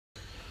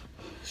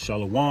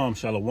Shalom,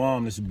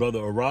 shalom. This is Brother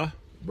Ara.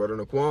 Brother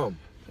Naquam.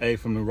 Hey,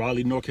 from the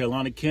Raleigh, North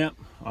Carolina camp.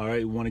 All right,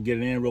 we want to get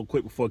it in real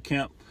quick before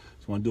camp.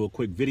 Just want to do a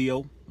quick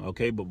video,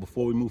 okay? But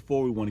before we move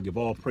forward, we want to give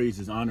all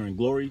praises, honor, and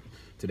glory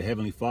to the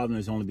Heavenly Father and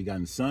His only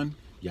begotten Son,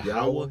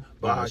 Yahweh,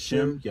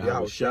 Bahashem,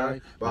 Yahweh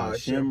Shai,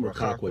 Bahashem,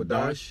 Rakak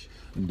Wadash.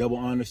 And double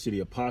honors to the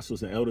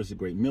apostles and elders of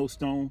Great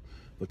Millstone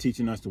for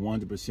teaching us the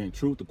 100%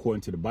 truth according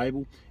to the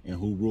Bible and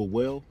who rule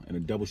well. And a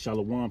double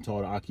shalom to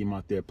all the Akim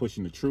out there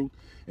pushing the truth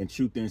and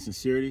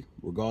sincerity,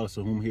 regardless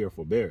of whom here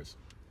forbears.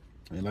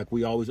 And like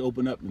we always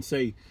open up and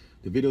say,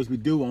 the videos we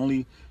do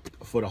only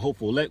for the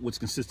hopeful elect, which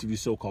consists of you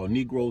so-called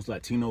Negroes,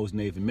 Latinos,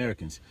 Native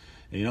Americans.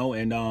 You know,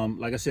 and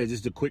like I said,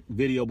 just a quick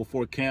video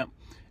before camp.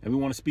 And we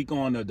want to speak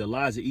on the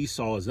lies that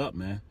Esau is up,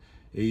 man.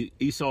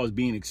 Esau is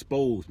being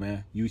exposed,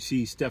 man. You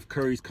see Steph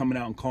Curry's coming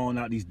out and calling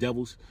out these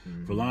devils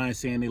for lying,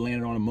 saying they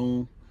landed on the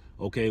moon.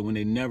 Okay, when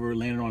they never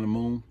landed on the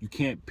moon. You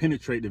can't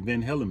penetrate the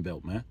Van Halen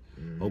belt, man.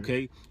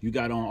 Okay, you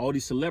got on all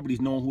these celebrities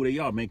knowing who they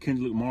are, man.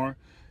 Kendrick Lamar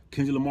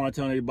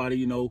telling everybody,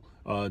 you know,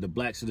 the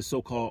blacks are the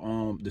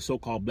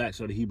so-called blacks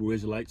are the Hebrew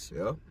Israelites.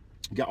 Yeah.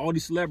 You got all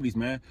these celebrities,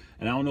 man.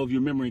 And I don't know if you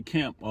remember in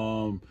camp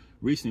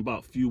recently,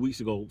 about a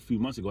few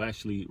months ago,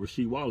 actually,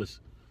 Rasheed Wallace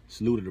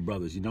saluted the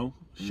brothers, you know.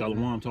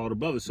 Shalom to all the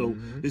brothers. So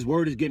this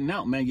word is getting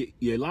out, man.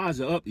 Your lies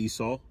are up,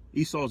 Esau.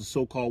 Esau is a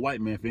so-called white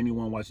man, for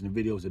anyone watching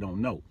the videos that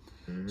don't know.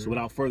 So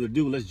without further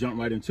ado, let's jump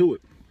right into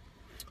it.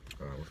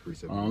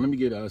 Let me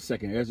get a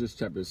second. Ezra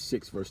chapter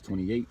 6, verse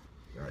 28.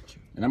 Gotcha.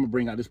 And I'm going to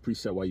bring out this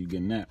precept while you're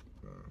getting that.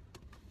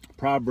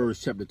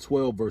 Proverbs chapter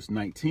 12, verse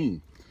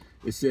 19.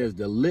 It says,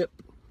 the lip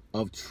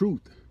of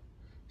truth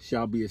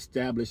shall be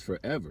established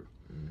forever.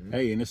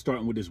 Hey, and it's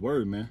starting with this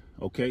word, man.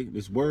 Okay,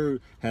 this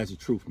word has the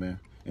truth, man.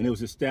 And it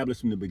was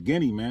established from the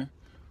beginning, man.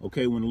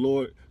 Okay, when the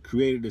Lord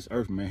created this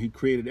earth, man, He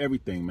created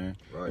everything, man.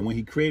 Right. And when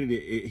He created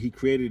it, He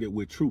created it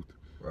with truth.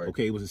 Right.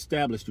 Okay, it was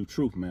established through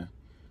truth, man.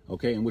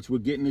 Okay, in which we're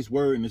getting this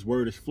word, and this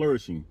word is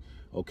flourishing.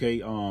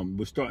 Okay,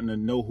 we're starting to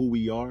know who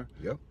we are,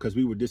 because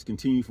we were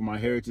discontinued from our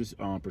heritage,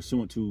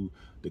 pursuant to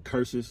the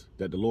curses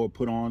that the Lord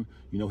put on,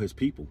 you know, His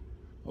people.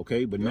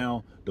 Okay, but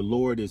now the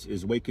Lord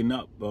is waking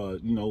up, you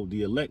know,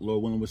 the elect,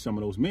 Lord willing, with some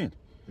of those men.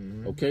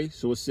 Okay,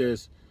 so it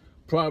says,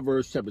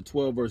 Proverbs chapter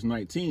 12, verse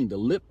 19, the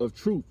lip of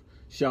truth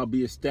shall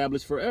be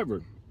established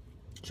forever.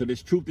 So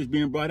this truth is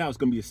being brought out. It's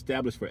going to be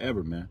established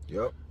forever, man.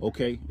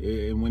 Okay,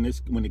 and when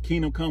the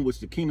kingdom comes, which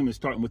the kingdom is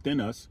starting within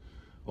us,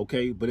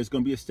 okay, but it's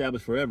going to be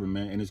established forever,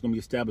 man, and it's going to be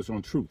established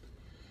on truth.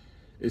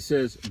 It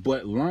says,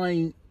 but a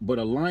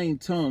lying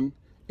tongue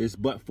is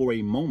but for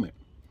a moment.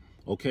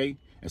 Okay,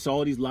 and so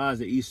all these lies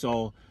that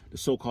Esau, the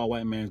so-called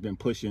white man, has been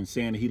pushing,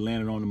 saying that he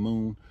landed on the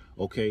moon.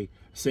 Okay,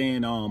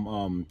 saying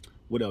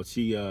what else?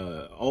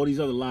 All these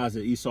other lies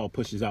that Esau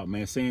pushes out,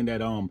 man, saying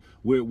that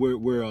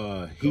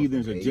we're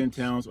heathens or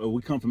Gentiles, or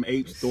we come from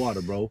apes,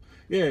 slaughter, bro.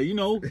 Yeah, you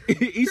know,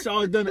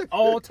 Esau has done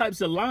all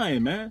types of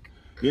lying, man.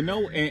 You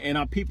know, and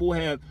our people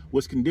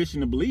was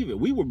conditioned to believe it.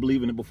 We were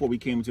believing it before we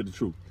came into the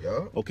truth.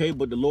 Okay,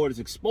 but the Lord is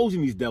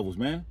exposing these devils,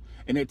 man,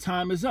 and their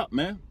time is up,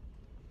 man.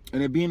 And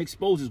they're being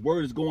exposed. His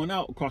word is going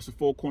out across the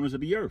four corners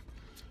of the earth.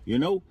 You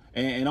know,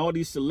 and all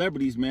these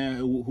celebrities, man,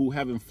 who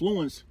have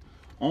influence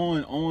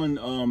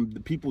on the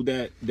people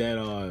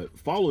that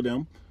follow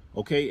them,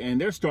 okay,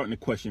 and they're starting to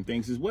question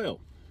things as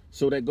well.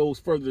 So that goes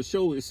further to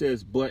show, it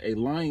says, but a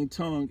lying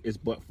tongue is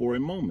but for a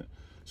moment.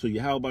 So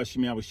Yahweh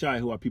Shai, Shai,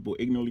 who our people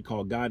ignorantly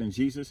call God and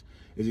Jesus,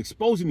 is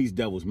exposing these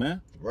devils,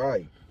 man.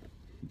 Right.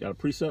 You got a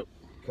precept?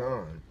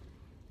 Con.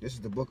 This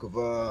is the book of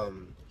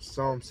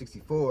Psalm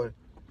 64.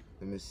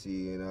 Let me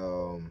see,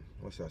 and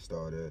what should I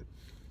start at?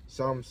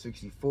 Psalm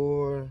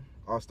 64,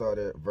 I'll start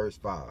at verse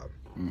 5.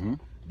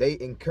 They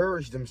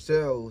encourage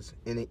themselves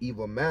in an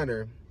evil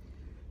manner.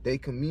 They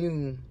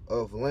commune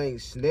of laying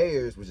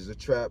snares, which is a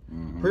trap,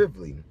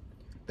 privily.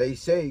 They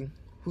say,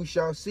 who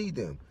shall see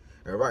them?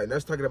 All right, and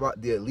that's talking about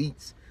the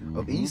elites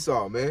of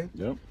Esau, man.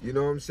 You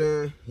know what I'm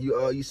saying?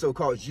 You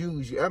so-called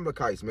Jews, you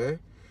Amalekites, man.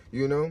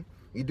 You know,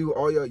 you do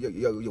all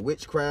your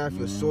witchcraft,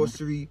 your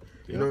sorcery.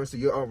 You know what I'm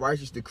saying? Your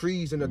unrighteous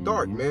decrees in the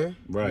dark, man.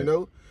 Right. You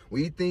know,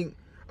 when you think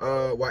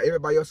while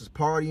everybody else is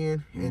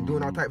partying and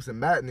doing all types of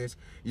madness,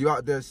 you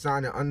out there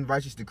signing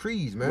unrighteous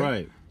decrees, man.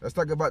 Right. Let's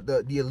talk about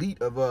the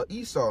elite of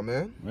Esau,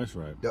 man. That's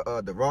right.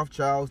 The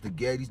Rothschilds, the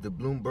Gettys, the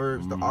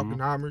Bloombergs, the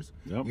Oppenheimers.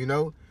 You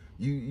know,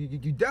 you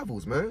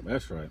devils, man.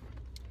 That's right.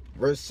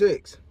 Verse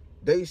 6.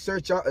 They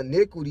search out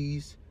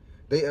iniquities.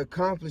 They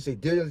accomplish a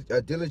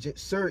diligent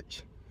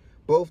search.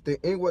 Both the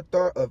inward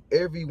thought of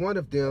every one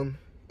of them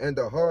and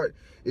the heart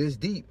is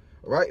deep.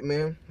 Right,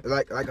 man.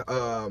 Like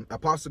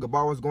Apostle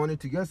Gabar was going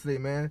into yesterday,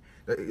 man.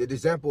 The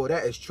example of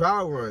that is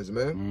trial runs,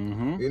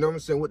 man. You know what I'm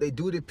saying? What they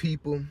do to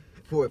people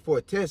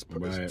for test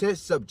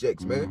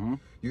subjects, man.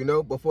 You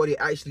know, before they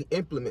actually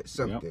implement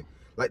something.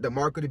 Like the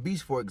mark of the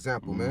beast, for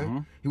example,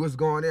 man. He was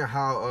going there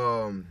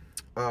how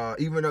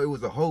even though it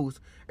was a host,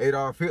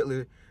 Adolf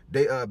Hitler,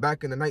 they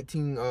back in the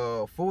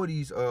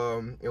 1940s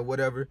and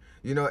whatever,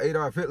 you know,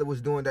 Adolf Hitler was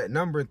doing that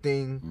numbering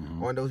thing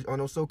on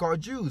those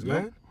so-called Jews,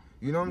 man.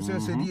 You know what I'm saying?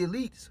 So the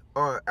elites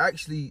are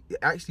actually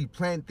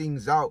plan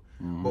things out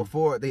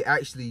before they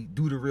actually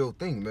do the real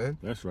thing, man.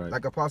 That's right.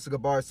 Like Apostle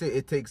Gabar said,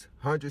 it takes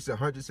hundreds and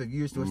hundreds of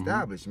years to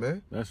establish,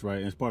 man. That's right.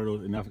 And it's part of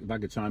those, and if I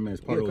could chime in,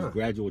 it's part of those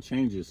gradual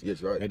changes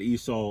that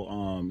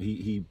Esau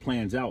he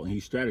plans out and he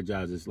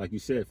strategizes, like you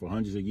said, for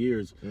hundreds of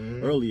years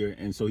earlier,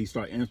 and so he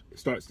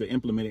starts to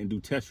implement it and do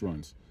test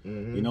runs.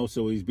 You know,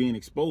 so he's being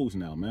exposed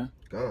now, man.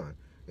 God.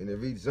 And it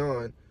reads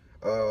on,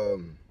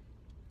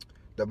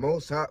 the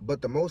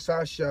Most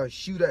High shall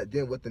shoot at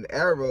them with an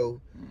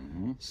arrow,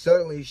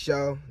 suddenly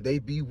shall they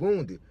be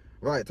wounded.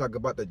 Right, talk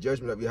about the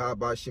judgment of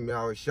Yahweh Shem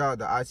Shah,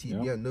 the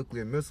ICBM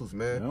nuclear missiles,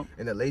 man,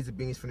 and the laser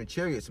beams from the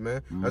chariots,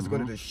 man. That's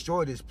going to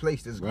destroy this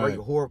place, this great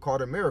whore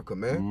called America,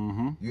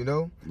 man. You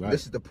know,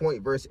 this is the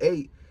point, verse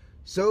 8.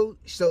 So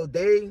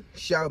they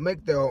shall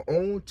make their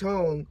own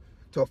tongue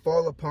to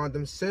fall upon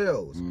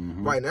themselves.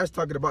 Right, and that's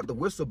talking about the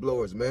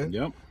whistleblowers,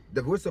 man.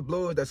 The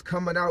whistleblowers that's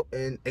coming out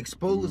and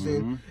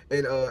exposing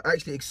and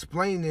actually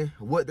explaining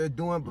what they're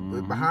doing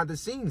behind the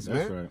scenes, man.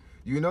 That's right.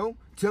 You know,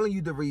 telling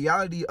you the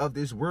reality of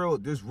this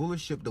world, this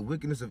rulership, the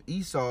wickedness of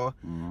Esau,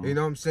 you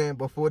know what I'm saying,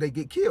 before they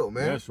get killed,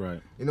 man. That's right.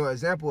 You know, an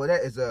example of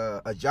that is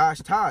a Josh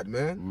Todd,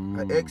 man,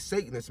 an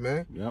ex-Satanist,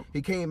 man.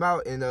 He came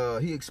out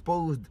and he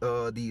exposed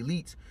the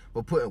elites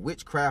for putting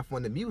witchcraft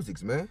on the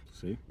musics, man.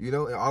 See? You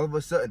know, and all of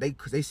a sudden,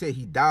 they said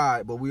he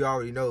died, but we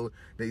already know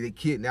they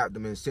kidnapped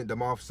him and sent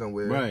them off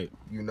somewhere. Right.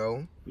 You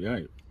know?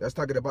 Right. That's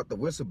talking about the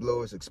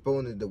whistleblowers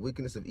exposing the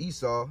wickedness of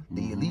Esau,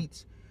 the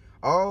elites.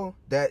 All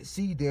that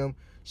see them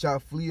shall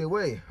flee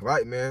away,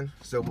 right, man?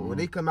 So when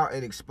they come out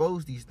and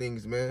expose these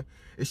things, man,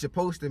 it's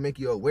supposed to make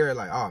you aware,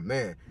 like, oh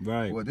man,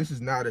 well, this is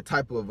not a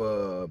type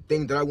of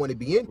thing that I want to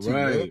be into,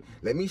 man.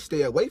 Let me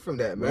stay away from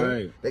that,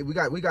 man. We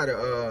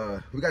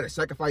gotta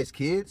sacrifice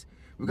kids.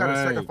 We gotta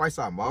sacrifice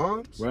our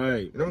moms. You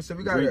know what I'm saying?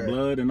 We gotta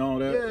blood and all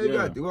that. Yeah, we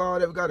gotta do all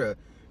that. We gotta,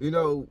 you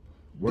know,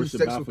 worship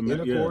do sexual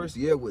intercourse,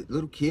 with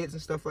little kids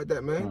and stuff like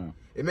that, man.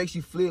 It makes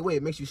you flee away.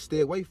 It makes you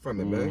stay away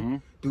from it,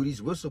 man. Through these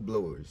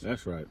whistleblowers.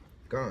 That's right.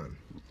 Gone.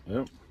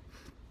 Yep.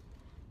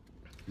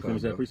 You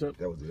finished that precept?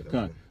 That was it.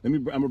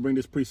 I'm gonna bring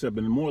this precept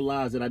and more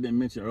lies that I didn't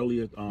mention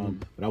earlier,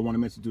 but I want to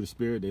mention through the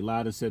Spirit. They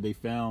lied and said they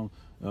found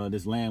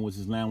this land, which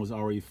this land was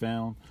already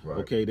found.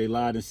 Okay, they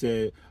lied and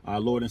said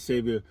our Lord and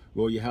Savior,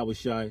 Lord Yahweh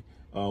Shai,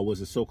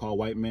 was a so-called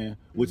white man,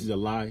 which is a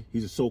lie.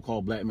 He's a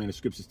so-called black man. The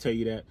scriptures tell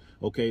you that.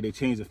 Okay, they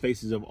changed the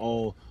faces of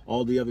all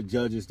the other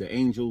judges, the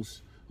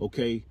angels.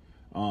 Okay,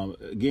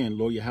 again,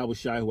 Lord Yahweh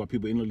Shai, who our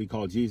people inwardly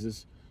call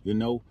Jesus. You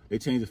know, they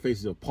changed the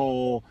faces of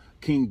Paul,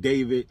 King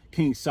David,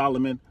 King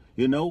Solomon.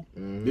 You know,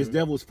 this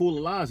devil is full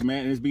of lies,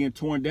 man, and it's being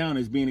torn down,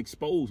 it's being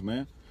exposed,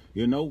 man.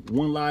 You know,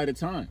 one lie at a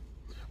time.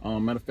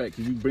 Matter of fact,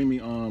 can you bring me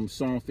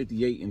Psalm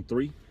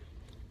 58:3?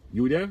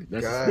 You there?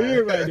 That's the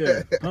Spirit right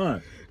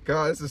there.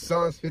 God, this is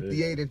Psalms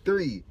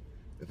 58:3.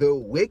 The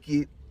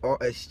wicked are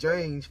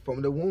estranged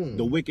from the womb.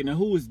 The wicked. Now,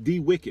 who is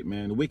the wicked,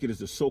 man? The wicked is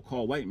the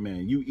so-called white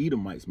man. You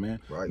Edomites, man.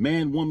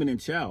 Man, woman,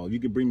 and child. You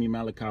can bring me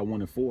Malachi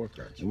 1:4,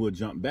 and we'll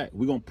jump back.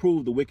 We're going to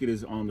prove the wicked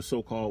is on the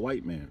so-called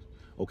white man.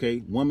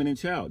 Okay? Woman and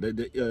child.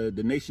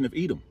 The nation of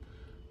Edom.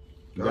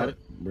 You got it?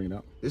 Bring it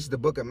out. This is the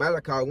book of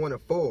Malachi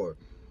 1:4.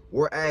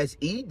 Whereas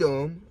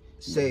Edom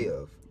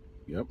saith,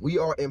 we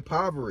are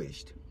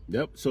impoverished.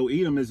 Yep. So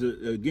Edom is,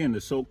 again,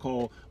 the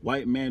so-called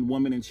white man,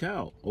 woman, and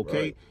child.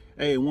 Okay?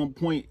 Hey, at one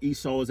point,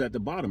 Esau is at the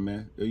bottom,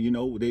 man. You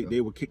know,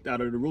 they were kicked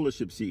out of the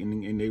rulership seat,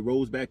 and they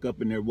rose back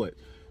up, and they're what?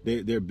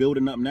 They're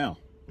building up now.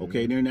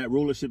 Okay? They're in that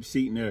rulership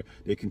seat, and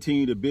they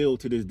continue to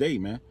build to this day,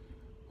 man.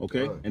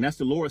 Okay? And that's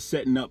the Lord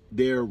setting up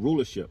their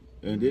rulership.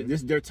 And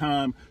this is their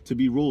time to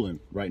be ruling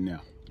right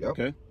now.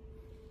 Okay?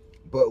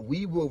 But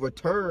we will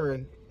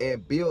return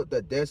and build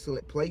the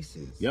desolate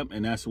places. Yep,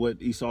 and that's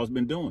what Esau's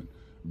been doing.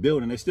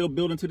 Building. They're still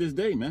building to this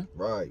day, man.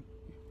 Right.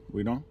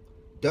 We know?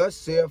 Thus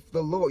saith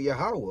the Lord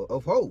Yahweh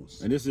of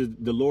hosts. And this is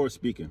the Lord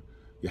speaking.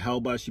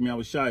 Yahweh Shem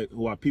Yahweh Shai,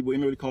 who our people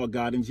inwardly call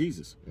God and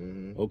Jesus.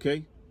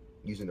 Okay?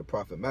 Using the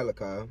prophet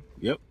Malachi.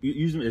 Yep.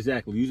 Using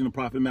the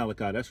prophet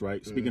Malachi. That's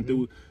right. Speaking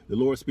through, the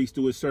Lord speaks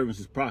through his servants,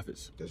 his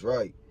prophets. That's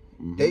right.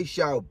 They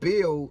shall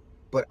build,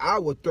 but I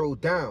will throw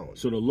down.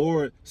 So the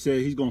Lord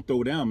said he's going to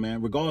throw down,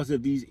 man. Regardless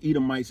if these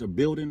Edomites are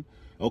building,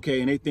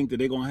 okay, and they think that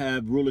they're going to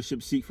have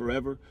rulership seat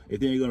forever. They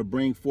think they're going to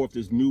bring forth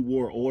this new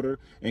world order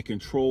and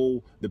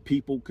control the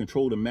people,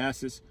 control the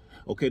masses.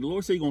 Okay, the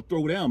Lord said he's going to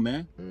throw down,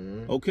 man.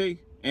 Okay,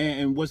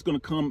 and what's going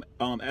to come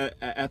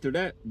after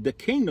that? The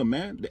kingdom,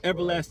 man. The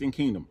everlasting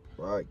kingdom.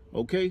 Right.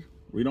 Okay,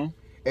 read on.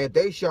 And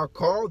they shall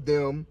call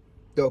them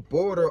the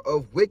border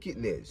of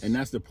wickedness. And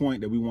that's the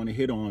point that we want to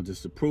hit on,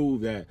 just to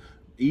prove that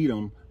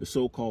Edom, the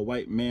so-called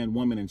white man,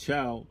 woman, and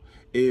child,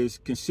 is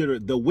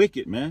considered the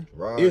wicked, man.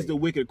 Is the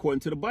wicked according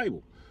to the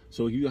Bible.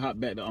 So you hop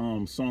back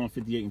to Psalm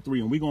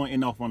 58:3, and we're going to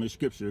end off on this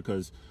scripture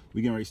because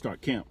we're getting ready to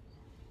start camp.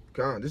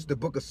 This is the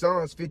book of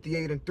Psalms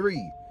 58:3.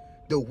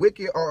 The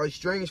wicked are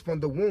estranged from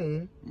the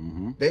womb.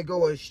 They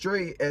go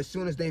astray as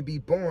soon as they be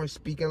born,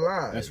 speaking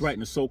lies. That's right.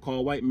 And the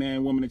so-called white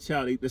man, woman, and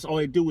child, that's all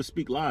they do is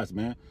speak lies,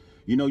 man.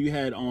 You know, you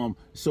had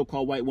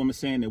so-called white women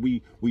saying that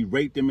we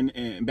raped them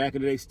in back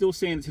in the day, still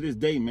saying it to this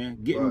day, man.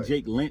 Getting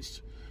Jake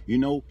lynched. You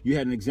know, you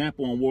had an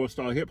example on World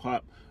Star Hip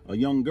Hop, a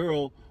young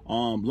girl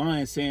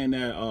lying saying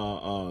that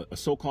a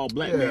so-called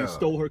black man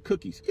stole her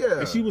cookies.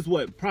 And she was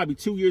what, probably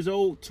 2 years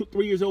old,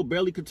 3 years old,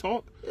 barely could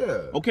talk.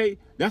 Okay,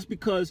 that's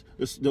because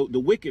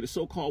the wicked, the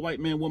so-called white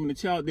man, woman, and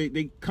child,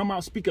 they come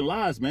out speaking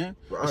lies, man.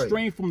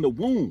 Estranged from the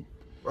womb.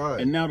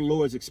 And now the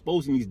Lord is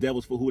exposing these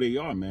devils for who they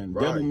are, man.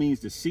 Devil means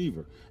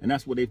deceiver. And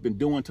that's what they've been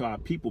doing to our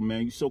people,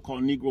 man. You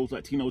so-called Negroes,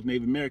 Latinos,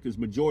 Native Americans,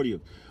 majority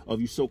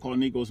of you so-called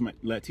Negroes,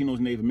 Latinos,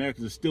 Native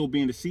Americans are still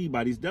being deceived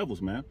by these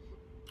devils, man.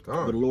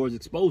 But the Lord is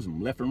exposing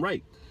them left and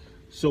right.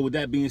 So with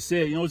that being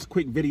said, you know, it's a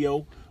quick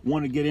video.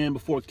 Want to get in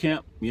before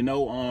camp, you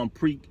know,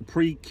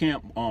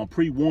 pre-camp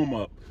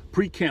warm-up,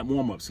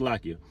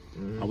 Salakia.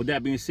 With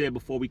that being said,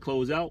 before we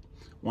close out,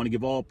 want to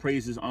give all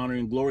praises, honor,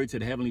 and glory to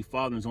the Heavenly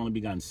Father and His only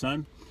begotten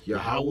Son,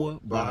 Yahweh,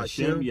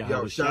 Ba'Hashem,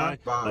 Yahweh Shai,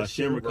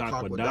 Ba'Hashem,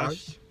 Rakak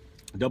Wadash.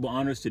 Double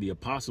honors to the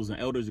apostles and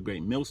elders of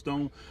Great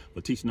Millstone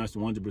for teaching us the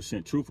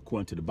 100% truth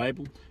according to the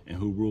Bible and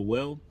who rule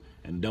well.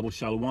 And double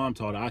shalom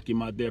to all the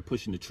Akim out there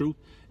pushing the truth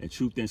and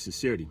truth and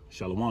sincerity.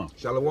 Shalom.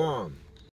 Shalom.